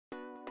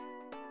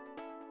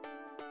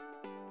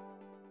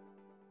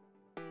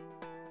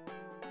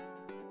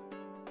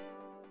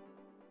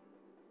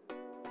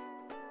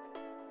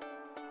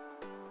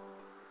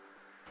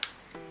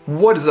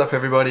What is up,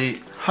 everybody?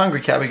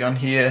 Hungry Kabigon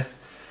here.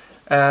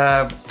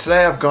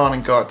 Today I've gone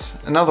and got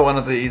another one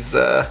of these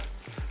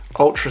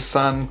Ultra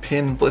Sun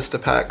pin blister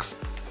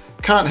packs.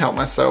 Can't help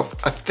myself.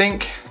 I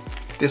think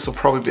this will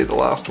probably be the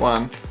last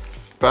one,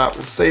 but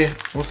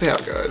we'll see how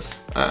it goes.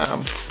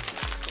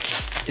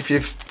 If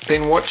you've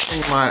been watching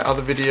my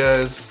other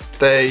videos,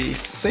 they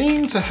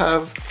seem to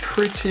have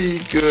pretty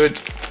good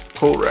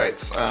pull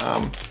rates.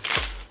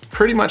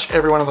 Pretty much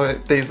every one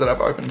of these that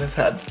I've opened has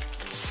had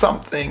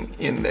something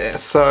in there,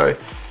 so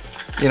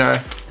you know,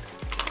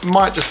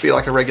 might just be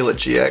like a regular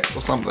GX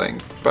or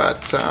something,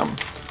 but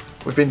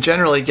we've been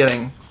generally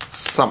getting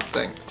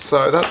something,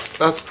 so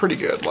that's pretty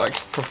good. Like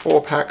for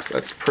 4 packs,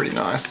 that's pretty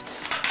nice,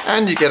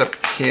 and you get a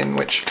pin,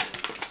 which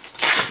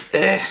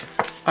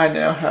I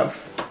now have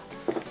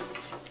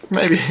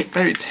maybe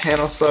 10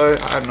 or so.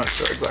 I'm not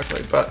sure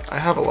exactly, but I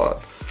have a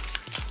lot.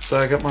 So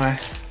I got my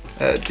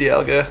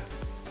Dialga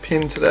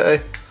pin today,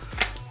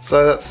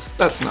 so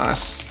that's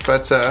nice.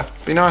 But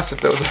be nice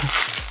if there was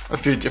a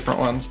few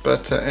different ones.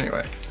 But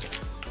anyway,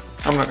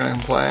 I'm not going to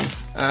complain.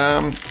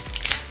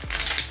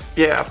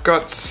 Yeah, I've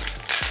got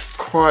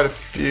quite a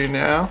few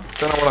now.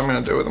 Don't know what I'm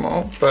going to do with them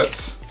all,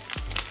 but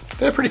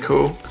they're pretty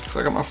cool. So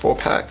I got my 4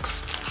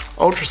 packs.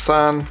 Ultra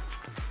Sun,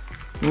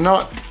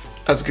 not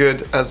as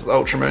good as the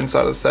Ultra Moon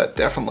side of the set,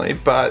 definitely,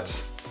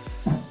 but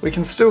we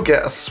can still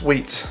get a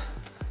sweet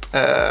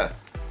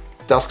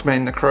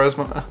Duskmane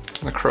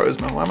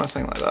Necrozma, why am I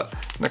saying like that?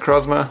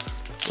 Necrozma,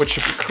 which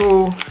would be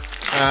cool.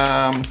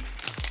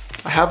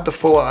 I have the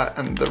full art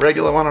and the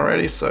regular one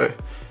already, so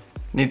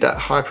need that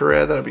hyper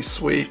rare, that'd be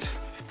sweet.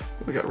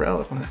 We got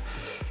Rowlet on there.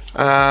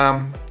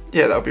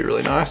 Yeah, that would be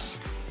really nice.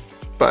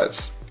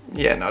 But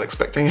yeah, not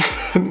expecting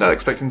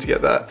to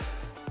get that.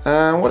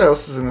 What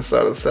else is in the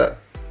side of the set?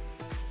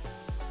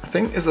 I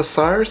think, is the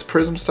Cyrus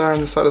Prism Star in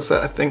the side of the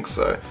set? I think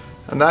so.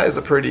 And that is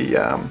a pretty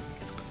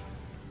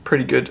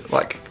good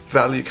like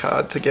value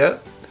card to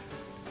get.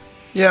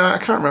 Yeah, I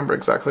can't remember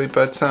exactly,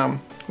 but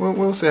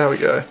we'll see how we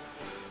go.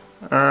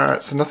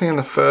 Alright, so nothing in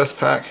the first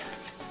pack.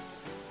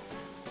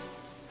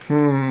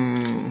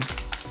 I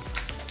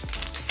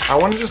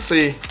want to just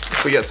see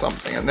if we get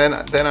something, and then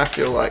I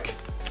feel like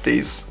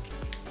these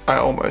are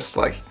almost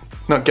like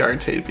not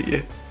guaranteed, but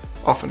you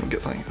often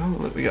get something. Oh,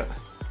 look, we got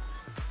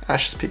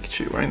Ash's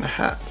Pikachu wearing the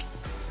hat.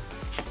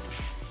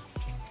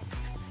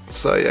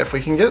 So yeah, if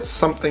we can get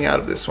something out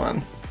of this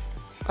one,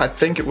 I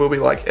think it will be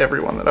like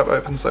every one that I've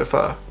opened so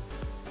far.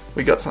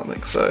 We got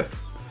something, so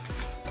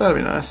that'll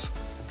be nice.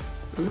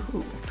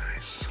 Ooh,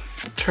 nice.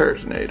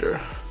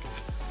 Turtonator.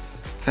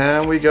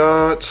 And we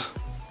got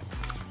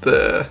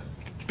the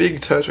big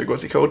Turtwig,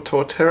 what's he called?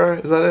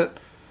 Torterra, is that it?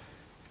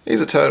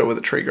 He's a turtle with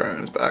a tree growing on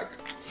his back.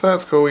 So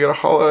that's cool, we got a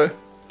holo.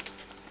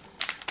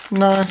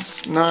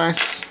 Nice,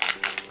 nice.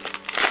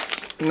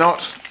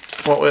 Not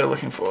what we're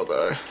looking for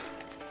though.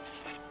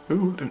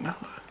 Ooh,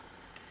 Lunala.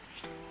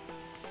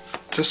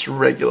 Just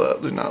regular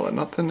Lunala,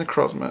 not the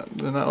Necrozma,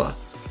 Lunala.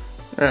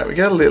 Alright, we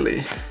got a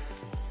Lily.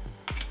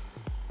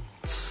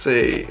 Let's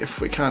see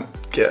if we can't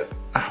get...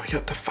 Oh, we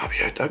got the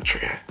Fabio Doug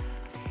Trio.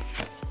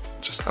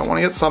 Just, I want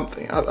to get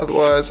something,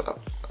 otherwise...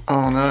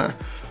 Oh no.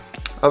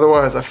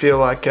 Otherwise I feel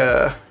like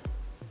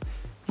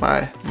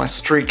my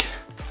streak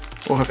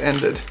will have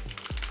ended.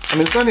 I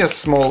mean, it's only a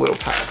small little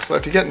pack, so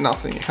if you get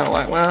nothing, you're kind of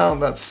like, well,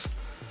 that's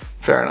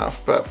fair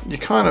enough, but you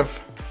kind of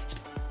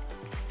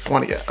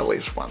want to get at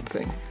least one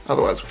thing.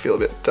 Otherwise we feel a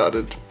bit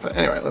dudded. But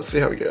anyway, let's see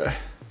how we go.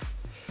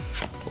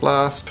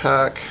 Last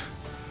pack.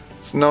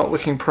 It's not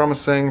looking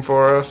promising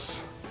for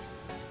us.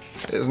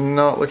 It is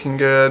not looking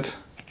good.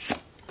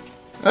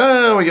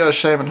 Oh, we got a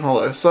Shaman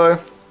Holo. So,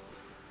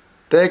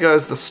 there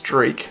goes the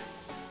streak.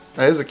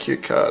 There's a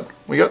cute card.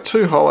 We got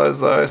 2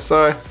 holos though,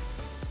 so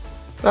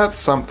that's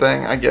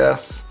something, I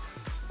guess.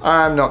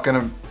 I'm not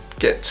going to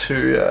get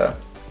too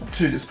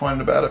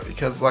disappointed about it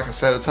because, like I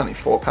said, it's only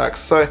 4 packs.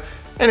 So,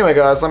 anyway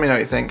guys, let me know what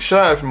you think. Should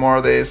I open more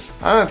of these?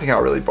 I don't think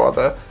I'll really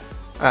bother.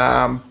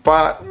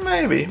 But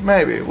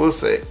maybe, we'll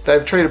see.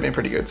 They've treated me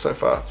pretty good so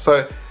far.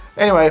 So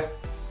anyway,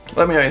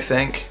 let me know what you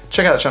think.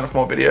 Check out the channel for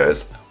more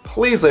videos.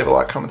 Please leave a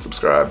like, comment,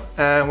 subscribe,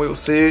 and we will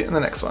see you in the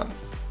next one.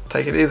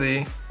 Take it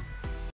easy.